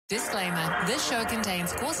Disclaimer, this show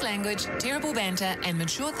contains coarse language, terrible banter, and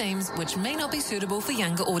mature themes which may not be suitable for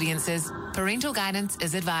younger audiences. Parental guidance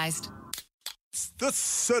is advised. This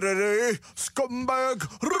Saturday, Scumbag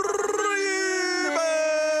REMIX.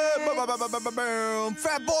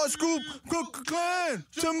 Fat Boy Scoop, Clan,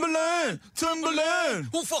 Timberland.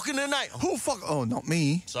 Who fucking tonight? Who fuck? Oh, not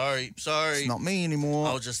me. Sorry. It's not me anymore.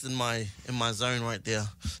 I was just in my zone right there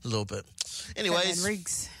a little bit. Anyways, Fatman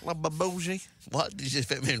Riggs. What did you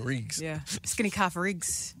say, Fatman Riggs? Yeah, Skinny Calf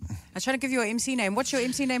Riggs. I'm trying to give you an MC name. What's your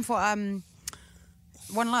MC name for One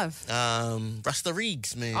Love? Rasta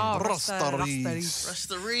Riggs, man. Oh, Rasta Riggs.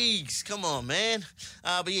 Rasta Riggs. Come on, man.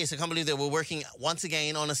 But yes, I can't believe that we're working once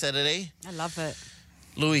again on a Saturday. I love it.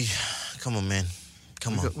 Louis, come on, man.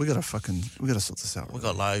 Come on. We gotta sort this out. We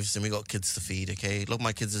got lives and we got kids to feed, okay? Look,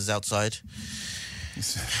 my kids is outside.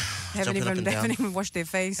 Haven't even washed their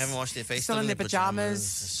face. Haven't washed their face. Still in their pajamas.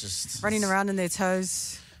 It's just running around in their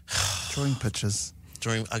toes. Drawing pictures.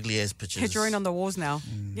 Drawing ugly ass pictures. They're drawing on the walls now.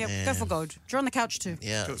 Yeah, man. go for gold. Draw on the couch too.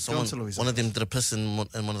 Yeah, Go one of them did a piss in one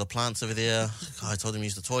of the plants over there. I told them to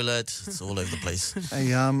use the toilet. It's all over the place.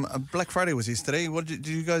 Hey, Black Friday was yesterday. What did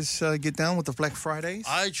you guys get down with the Black Fridays?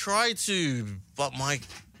 I tried to, but my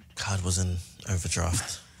card was in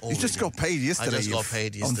overdraft. You just got paid yesterday. I just got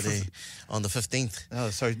paid yesterday on the 15th. Oh,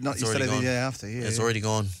 sorry, not yesterday, the day after. Yeah, it's already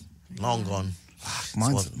gone. Long gone.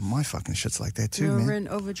 My fucking shit's like that too, You're man. in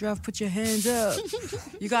overdraft, put your hands up.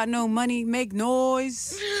 You got no money, make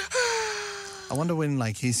noise. I wonder when,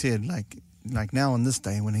 like, he said, like now on this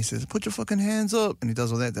day, when he says, put your fucking hands up, and he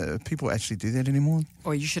does all that people actually do that anymore?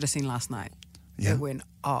 Oh, you should have seen last night. Yeah. It went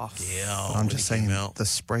off. Yeah. But I'm just saying, the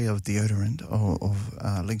spray of deodorant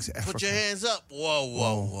of Links Africa. Put your hands up.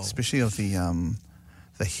 Whoa. Especially of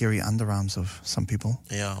the hairy underarms of some people.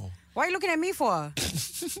 Yeah. Why are you looking at me for?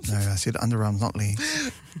 No, I said underarms, not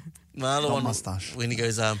legs. The other Not one, mustache. when he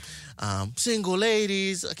goes, single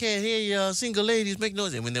ladies, I can't hear you, single ladies, make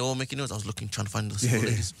noise. And when they're all making noise, I was trying to find the single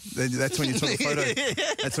ladies. That's when you took the photo.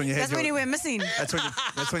 That's when you had That's when he went missing. That's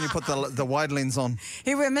when you put the wide lens on.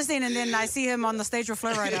 He went missing, and then I see him on the stage with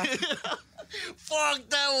Flow Rider. Fuck,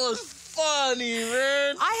 that was funny,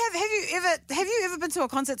 man. Have you ever been to a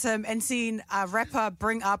concert, Tim, and seen a rapper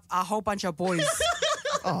bring up a whole bunch of boys?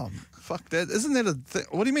 Oh, fuck that. Isn't that a thing?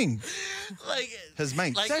 What do you mean? Like his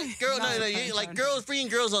mates. Like girls bringing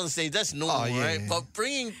girls on stage, that's normal, right? Yeah. But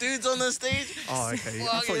bringing dudes on the stage. Oh, okay.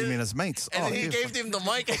 I thought you meant his mates. And then he gave them the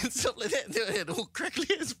mic and stuff like that. They had all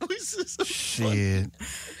crackly ass voices. Shit.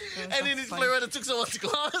 And then his Flow Rider took someone's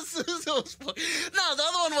glasses. No, the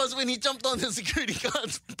other one was when he jumped on the security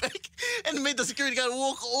guard's back and made the security guard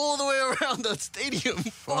walk all the way around the stadium.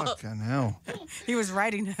 Fucking hell. He was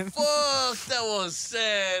riding him. Fuck, that was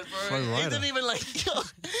sad, bro. Flow Rider. He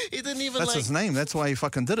didn't even That's his name. That's why he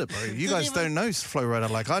fucking did it, bro. You guys don't know Flow Rider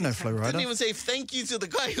like I know Flow Rider. Didn't even say thank you to the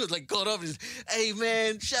guy who was like got up and just, hey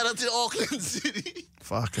man, shout out to Auckland City.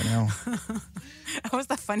 Fucking hell. That was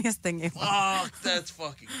the funniest thing ever. Fuck, that's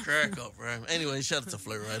fucking crack up, bro. Anyway, shout out to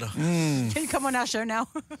Flow Rider. Can you come on our show now?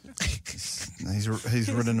 He's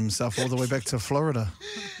ridden himself all the way back to Florida.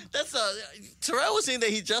 That's Terrell was saying that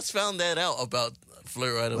he just found that out about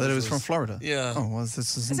Flow Rider. That it was from Florida. Yeah. Oh, well, this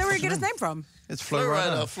Is that where you get his name from? It's Flow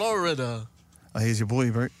Rider. Florida. Oh, here's your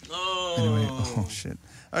boy, bro. Oh. Anyway, oh shit.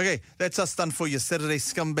 Okay, that's us done for your Saturday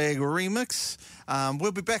Scumbag Remix.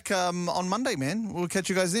 We'll be back on Monday, man. We'll catch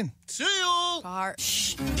you guys then. See you. Bye.